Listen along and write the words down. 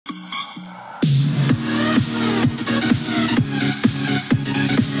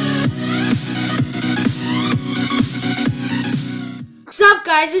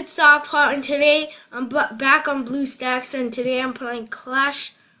guys, it's Sakpot, and today I'm back on BlueStacks, and today I'm playing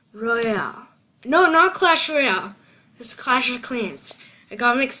Clash Royale. No, not Clash Royale. It's Clash of Clans. I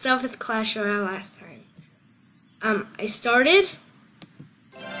got mixed up with Clash Royale last time. I started.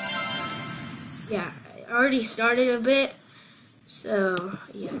 Yeah, I already started a bit. So,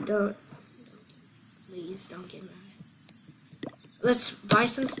 yeah, please don't get mad. Let's buy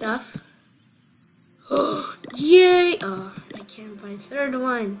some stuff. Oh, yay! Oh, I can't buy a third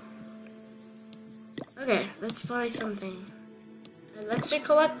one. Okay, let's buy something. Elixir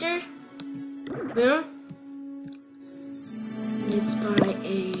collector. Boom. Let's buy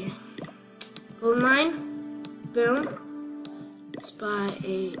a gold mine. Boom. Let's buy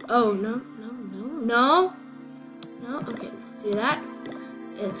a... Oh, no. Okay, let's do that.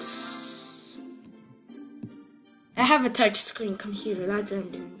 I have a touch screen computer. That's why I'm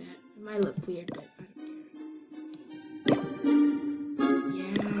doing that. It might look weird, but I don't care.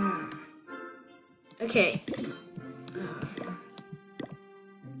 Yeah. Okay. What the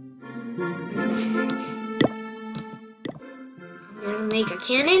heck? I'm gonna make a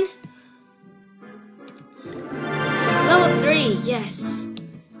cannon. Level 3, yes.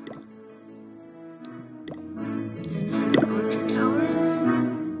 Then I have archer towers.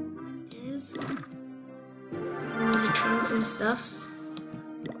 There's. I need to train some stuffs.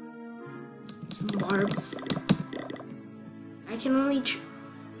 Some barbs. I can only.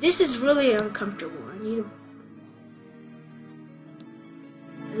 This is really uncomfortable. I need to.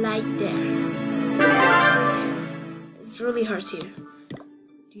 Like there. Okay. It's really hard to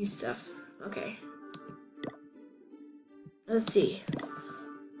do stuff. Okay. Let's see.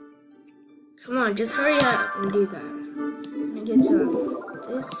 Come on, just hurry up and do that. Let me get some.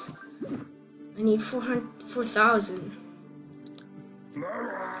 This. I need 4,000.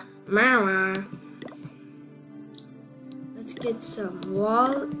 Marijuana. Let's get some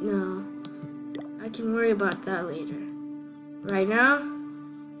wall. No. I can worry about that later. Right now,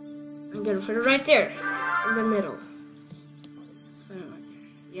 I'm gonna put it right there. In the middle. Let's put it right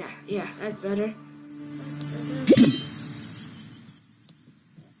there. Yeah, that's better.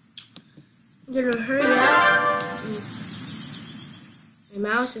 I'm gonna hurry up. My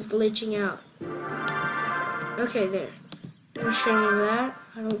mouse is glitching out. Okay, there. I'm training that.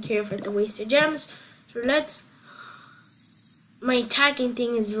 I don't care if it's a waste of gems. So my attacking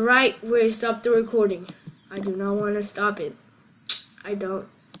thing is right where I stopped the recording. I do not want to stop it. I don't.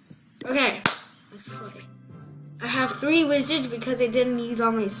 Okay, let's play. I have 3 wizards because I didn't use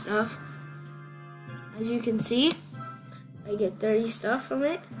all my stuff. As you can see, I get 30 stuff from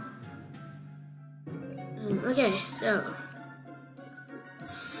it. Okay, so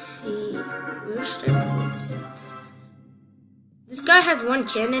let's see. Where should I place it? This guy has 1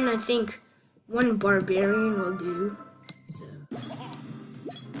 cannon. I think 1 barbarian will do. So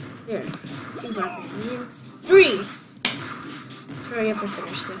there, 2 barbarians, 3. Let's hurry up and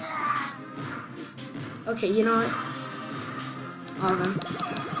finish this. Okay, you know what? All of them.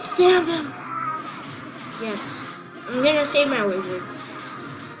 Spam them. Yes, I'm gonna save my wizards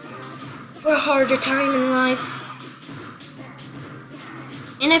for a harder time in life.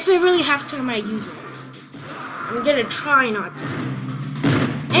 And if I really have to, I might use my wizards. I'm gonna try not to.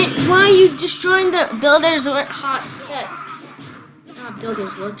 And why are you destroying the builders hot hit? Not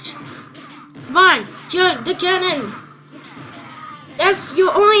builders works. Come on, kill the cannons. That's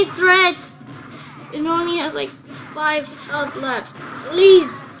your only threat. It only has like 5 health left.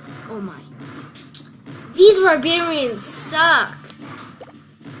 Please. Oh my. These barbarians suck.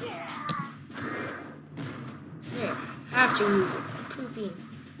 There, have to use it. Pooping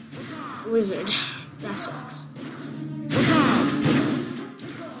wizard. That sucks.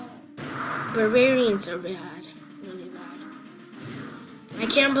 Barbarians are bad. Really bad. I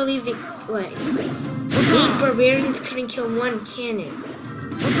can't believe it. What? 8 barbarians couldn't kill 1 cannon.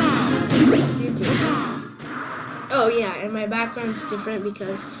 That's so stupid. Oh yeah, and my background's different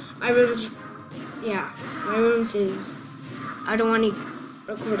because my room's. Yeah, my room's is. I don't want to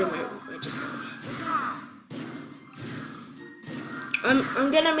record in my room. I just don't. I'm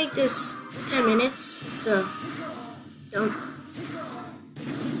gonna make this 10 minutes, so don't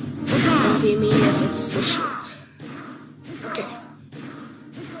be mean if it's so short. Okay.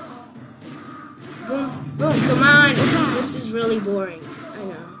 Boom, boom, come on. This is really boring. I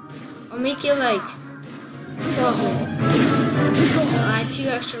know. I'll make it like 12 minutes. I'll add 2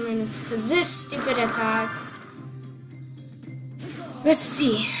 extra minutes because this stupid attack. Let's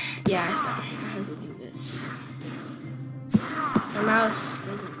see. Yeah, sorry. I have to do this. My mouse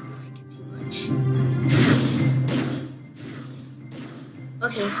doesn't like it too much.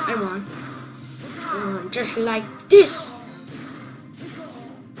 Okay, I won. Just like this.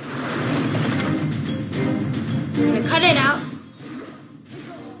 cut it out.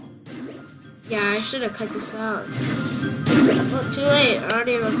 Yeah, I should have cut this out. Well, too late. I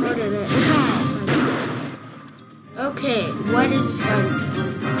already recorded it. Okay, what is this guy? Oh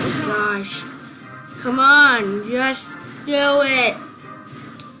my gosh. Come on, just do it.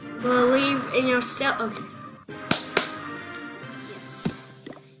 Believe in yourself. Okay. Yes.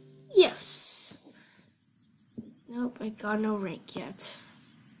 Yes. Nope, I got no rank yet.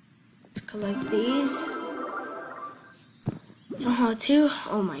 Let's collect these. Don't know two.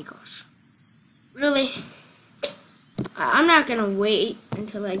 Oh my gosh. Really? I'm not gonna wait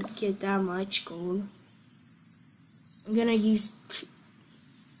until I get that much gold. I'm gonna use two.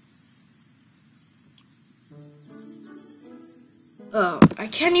 Oh, I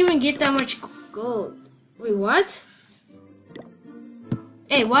can't even get that much gold. Wait, what?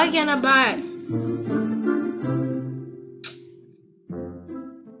 Hey, why can't I buy?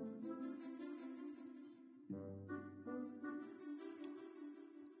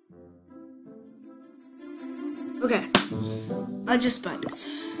 Okay, I'll just buy this.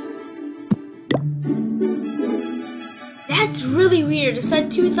 That's really weird. It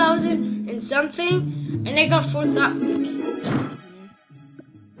said 2,000 and something, and I got 4,000. Okay, that's really weird.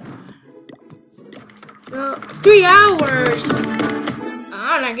 Go 3 hours.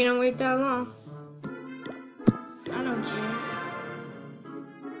 I'm not gonna wait that long. I don't care.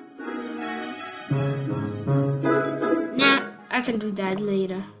 Nah, I can do that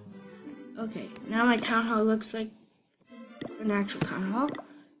later. Okay, now my town hall looks like an actual town hall.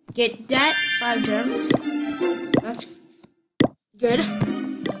 Get that 5 gems. That's good.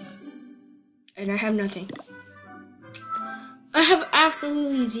 And I have nothing. I have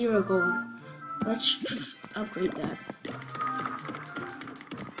absolutely 0 gold. Let's upgrade that.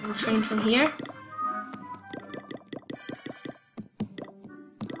 I'll train from here.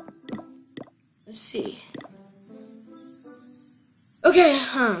 Let's see. Okay,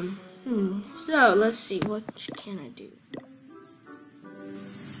 so let's see, what can I do?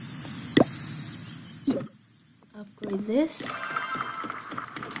 Upgrade this.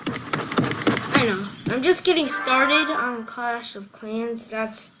 I know, I'm just getting started on Clash of Clans.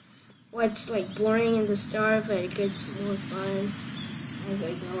 That's what's like boring in the start, but it gets more fun as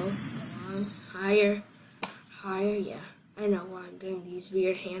I go along. Higher, yeah. I know why I'm doing these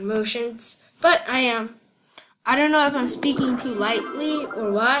weird hand motions, but I am. I don't know if I'm speaking too lightly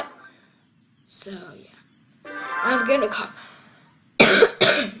or what. So, yeah. I'm gonna cough.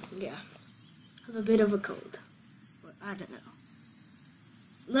 Yeah. I have a bit of a cold. But I don't know.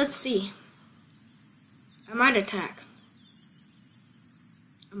 Let's see. I might attack.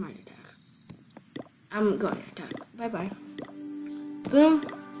 I'm going to attack. Bye-bye. Boom.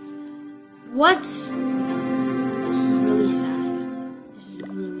 What? This is really sad. This is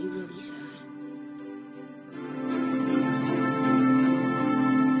really, really sad.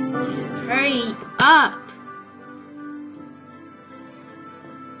 Hurry up!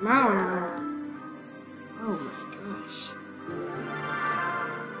 Oh my gosh.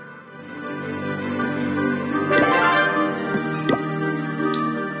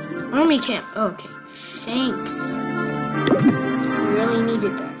 Army camp. Okay, thanks. I really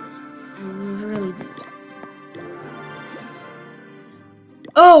needed that. I really did.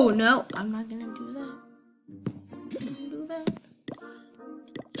 Oh no, I'm not gonna do that.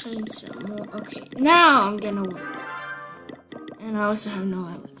 Train some more. Okay, now I'm gonna win. And I also have no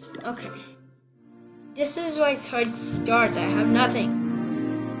elixir. Okay. This is why it's hard to start. I have nothing.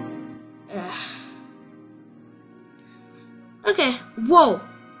 Okay. Whoa.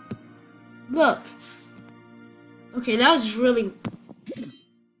 Look. Okay, that was really...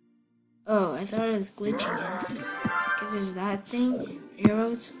 Oh, I thought it was glitching out. Because there's that thing.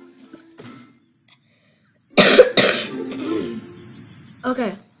 Arrows.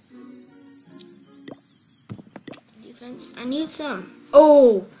 Okay. Defense. I need some.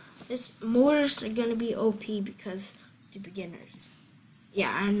 Oh! This mortars are gonna be OP because to beginners.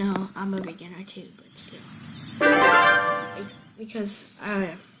 Yeah, I know. I'm a beginner too, but still. Because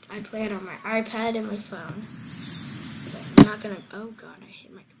I play it on my iPad and my phone. But I'm not gonna... Oh god, I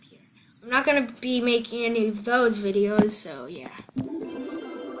hit my computer. I'm not gonna be making any of those videos, so yeah.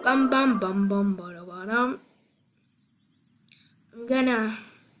 Bum bum bum bum bada bada. I'm gonna...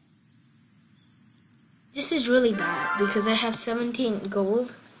 This is really bad because I have 17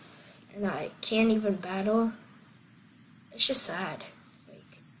 gold and I can't even battle. It's just sad.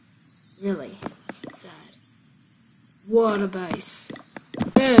 Like, really sad. Water base.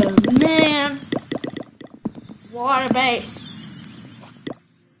 Oh man. Water base.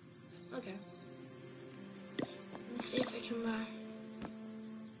 Okay. Let's see if I can buy.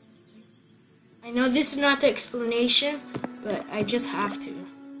 I No, this is not the explanation, but I just have to.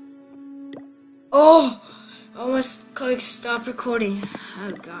 Oh! Almost clicked stop recording.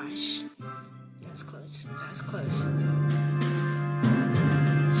 Oh gosh. That's close. That's close.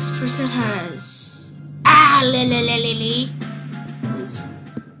 This person has...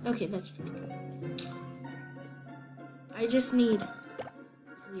 Okay, that's pretty good. I just need...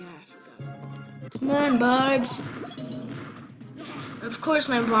 Yeah, I forgot. Come on, Barbs. Of course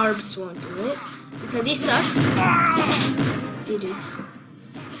my Barbs won't do it. Because he sucks. They do.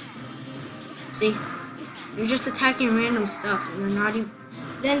 See? They're just attacking random stuff. And they're not even...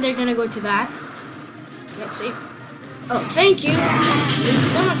 Then they're gonna go to that. Yep, see? Oh, thank you! There's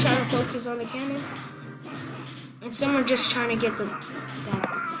someone trying to focus on the cannon. And someone just trying to get the bad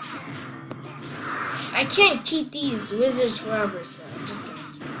things. I can't keep these wizards forever, so I'm just gonna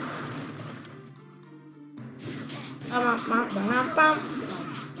keep them.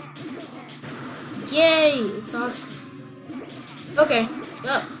 Yay! It's awesome. Okay.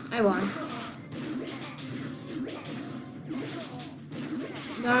 Oh, I won.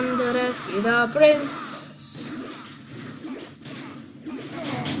 Time to rescue the princess.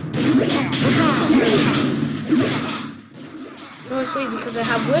 Mostly because I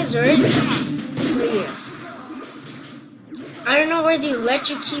have wizards. So yeah. I don't know where they let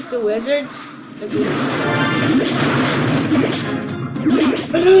you keep the wizards.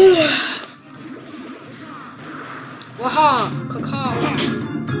 Waha! Cacao!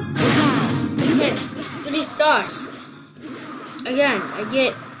 Okay, 3 stars. Again, I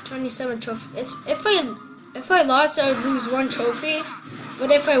get 27 trophies. If I lost, I would lose 1 trophy. But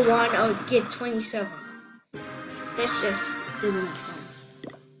if I won, I would get 27. This just doesn't make sense.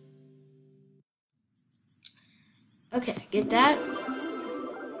 Okay, get that.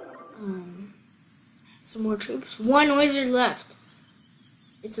 Some more troops. 1 wizard left.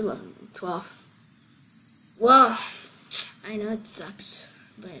 It's 11, 12. Well, I know it sucks,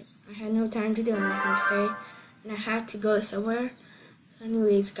 but I had no time to do anything today, and I had to go somewhere.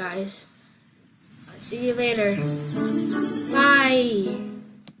 Anyways, guys, I'll see you later. Bye.